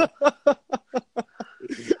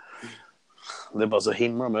 Det är bara så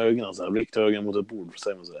himla med ögonen så här. Riktigt ögonen mot ett bord. Så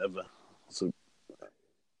säger man så här, Eva. Så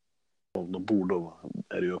om de bord då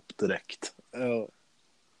är det ju upp direkt. Ja.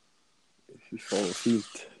 Fy fan vad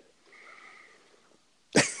fint.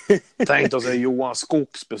 Tänk dig att Johan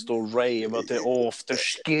Skogsby står och rave till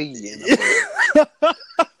afterski.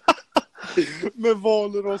 Med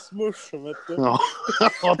valrossmörsen, vet du.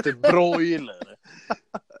 Ja, till broiler.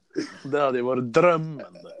 Det hade ju varit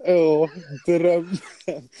drömmen. Ja, drömmen.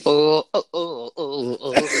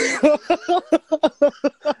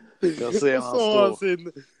 Jag ser han så stå.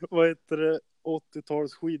 Sin, vad heter det,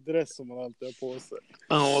 80-tals skiddress som man alltid har på sig.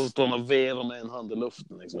 Ja, och så står han och vevar med en hand i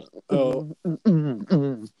luften liksom. Ja.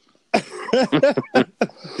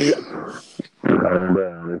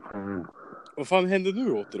 Vad fan hände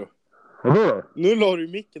nu åt då? Vadå? Nu la du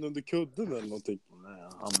micken under kudden eller någonting. Nej,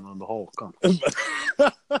 han hamnade under hakan.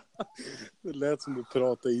 Det lät som du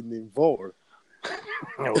pratade in i en val.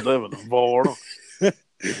 Ja, det är väl en val då.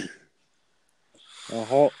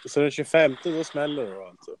 Jaha, så den 25 då smäller det då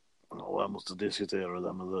alltså? Ja, jag måste diskutera det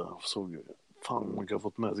där med det. Såg ju. Fan, man kan ha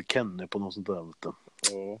fått med sig Kenny på något sånt där, vet du.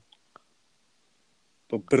 Ja.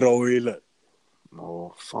 På broiler.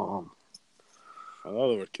 Ja, fan. Ja, det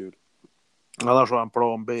hade varit kul. Annars har jag en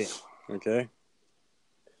plan B. Okej.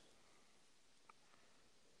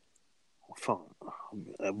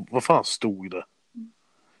 Vad fan stod det?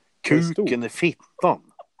 Kuken i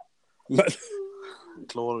fittan. Men...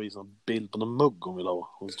 Klara visade en bild på någon mugg hon ville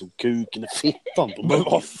ha. Hon stod kuken i fittan på Men muggen.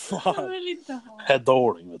 vad fan? Jag vill inte ha.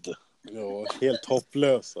 Head-darling, vet du. Ja, helt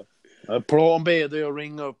hopplösa. Plan B, det är att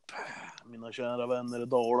ringa upp mina kära vänner i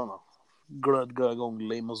Dalarna. Glödga igång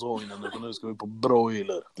limousinen nu, för nu ska vi på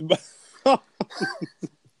broiler.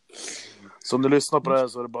 Så om du lyssnar på det här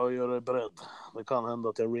så är det bara att göra dig beredd. Det kan hända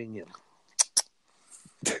att jag ringer.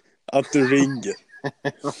 Att du ringer.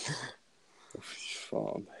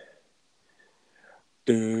 Fan.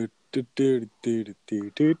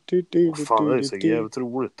 Fan, det är så jävligt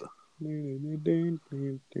roligt det.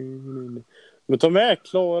 Men ta med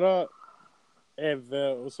Klara,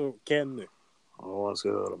 Eve och så Kenny. Ja, jag ska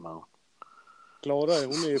höra med honom. Klara,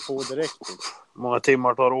 hon är ju på direkt. Hur många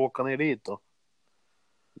timmar tar det att åka ner dit då?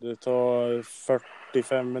 Det tar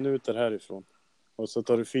 45 minuter härifrån. Och så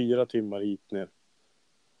tar det 4 timmar hit ner.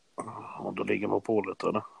 Och då ligger man på lite,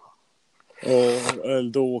 eller? Och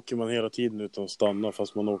då åker man hela tiden utan att stanna,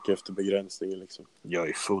 fast man åker efter begränsningen liksom. Jag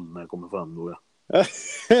är full när jag kommer fram då, ja.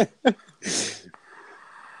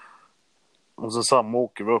 Och så samma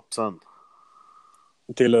åker vi upp sen.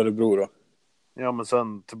 Till Örebro då. Ja, men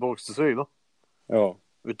sen tillbaks till syd då. Ja.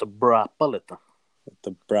 Ut och brappa lite.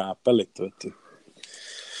 Inte brappa lite, vet du.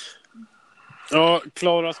 Ja,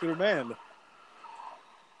 Klara, ska du med eller?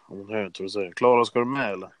 Hon hör inte vad du säger. Klara, ska du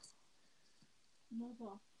med eller?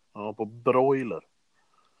 Vadå? Ja, på broiler.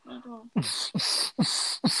 Vadå?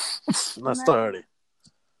 Nästa helg.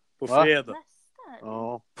 På Va? fredag. Nästa?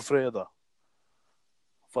 Ja, på fredag.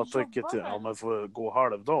 Fattar Jobbar vilket. väl? Ja, men får gå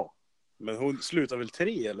halvdag. Men hon slutar väl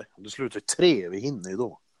 3 eller? Du slutar 3, vi hinner ju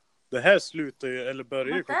då. Det här slutar ju, eller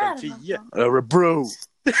börjar ju Vart är klockan det 10. någonstans? Örebro!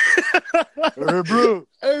 Örebro!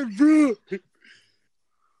 Örebro!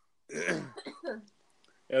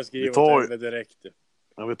 Jag Vi skriver tar- åt henne direkt.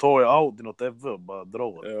 Ja, vi tar ju Audin åt Evve och bara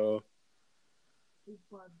drar. Ja. Du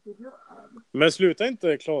bara drar. Men slutar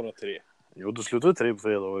inte Klara 3? Jo, du slutar 3 på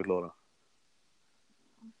fredag och är klara.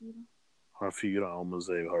 4:30, ja, men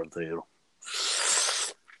säger vi 2:30 då.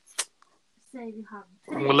 Säger vi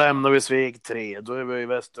 2:30. Och lämnar vi Sveg 3, då är vi i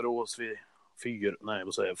Västerås vid 4, nej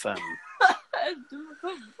vad säger jag, 5. Du har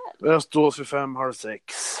huvudet. Västerås vid 5, 5:30.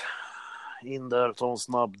 In där, ta en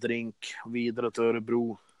snabb drink, vidare till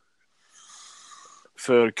Örebro.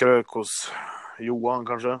 För krök hos Johan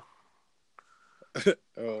kanske.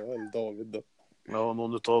 Ja, eller David då. Ja,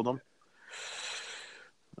 någon utav dem.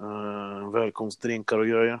 Välkomstdrinkar och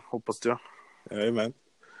grejer, hoppas jag. Jajamän.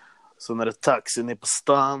 Sen är det taxi ner på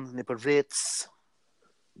stan, ner på Ritz.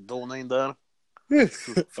 Dona in där.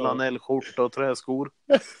 Flanellskjorta och träskor.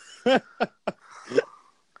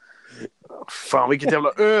 Fan, vilket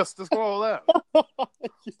jävla ös det ska vara där.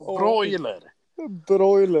 Broiler.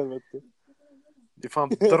 Broiler, vet du. Det är fan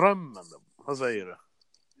drömmen. Vad säger du?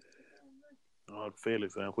 Ja,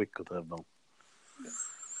 Felix har jag skickat till dem.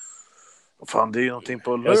 Fan, det är ju någonting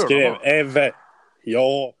på lördag. Jag skrev, Eve.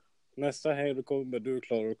 Ja. Nästa helg kommer du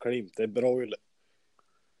klara och Klimt. Det är broiler.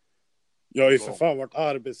 Jag har ju för fan varit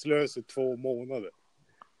arbetslös i 2 månader.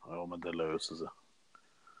 Ja, men det löser sig.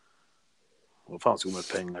 Vad fan ska med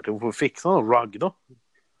pengar till? Hon får fixa någon rugg då.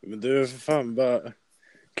 Men du är för fan bara...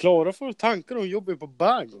 Klara får tankar, hon jobbar ju på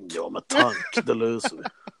bank. Ja, men tank, det löser vi.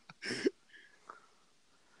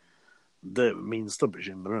 Det är minsta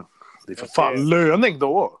bekymmer. Det är för fan löning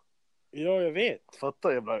då. Ja, jag vet.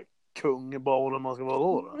 Fatta jävla kungbalen man ska vara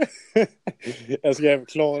då. Jag skrev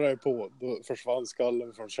Klara är på. Då försvann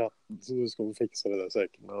skallen från chatten. Så nu ska hon fixa det där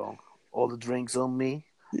säkert. Ja. All the drinks on me.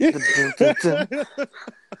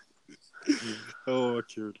 Åh, vad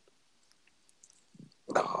kul.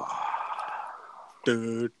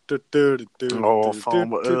 Ja, fan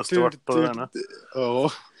vad öst det vart på den här.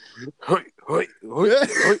 Ja. Höj, höj, höj,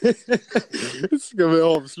 höj. Ska vi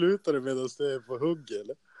avsluta det medan det är på hugg,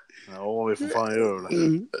 eller? Ja, vi får fan göra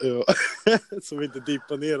det. Ja. Så vi inte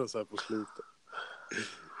dippar ner oss här på slutet.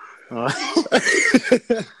 Ja.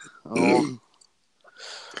 Ja.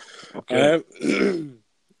 Okej.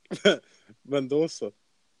 Men då så.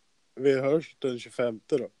 Vi hörs den 25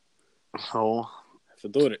 då. Ja. För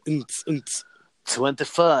då är det unts.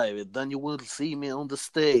 25, then you will see me on the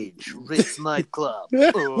stage. Ritz nightclub.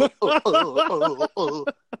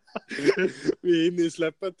 Vi hinner ju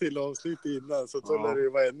släppa ett till avsnitt innan. Så då lär det ju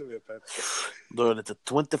vara ännu mer pepp. Då är det till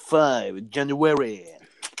 25 January.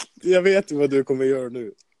 Jag vet ju vad du kommer göra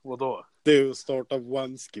nu. Vadå? Det är att starta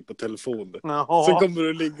Oneski på telefonen. Jaha. Så kommer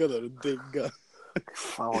du ligga där och digga.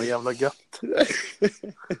 Fan vad jävla gött.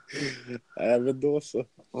 Nej, men då så.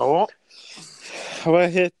 Ja. Vad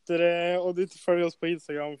heter det? Om du inte följer oss på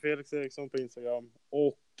Instagram, Felix Eriksson på Instagram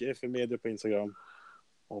och FM Media på Instagram.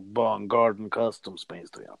 Och Barn Garden Customs på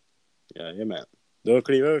Instagram. Jajamän. Du har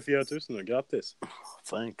klivit över 4000 nu, grattis.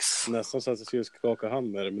 Thanks. Nästan så att jag skulle skaka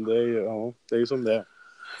hand med det, men det är ju, ja, det är ju som det är.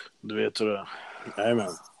 Du vet hur det är. Jajamän.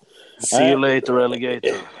 See you later,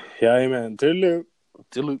 alligator. Jajamän, tullu.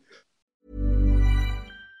 Tullu.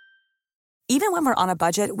 Even when we're on a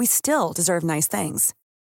budget, we still deserve nice things.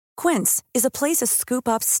 Quince is a place to scoop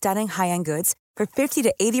up stunning high-end goods for 50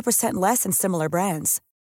 to 80% less than similar brands.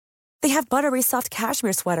 They have buttery soft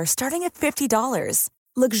cashmere sweaters starting at $50,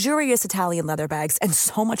 luxurious Italian leather bags, and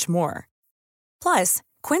so much more. Plus,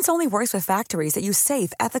 Quince only works with factories that use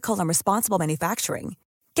safe, ethical, and responsible manufacturing.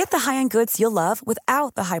 Get the high-end goods you'll love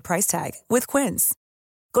without the high price tag with Quince.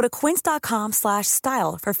 Go to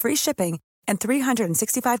quince.com/style for free shipping and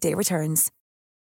 365-day returns.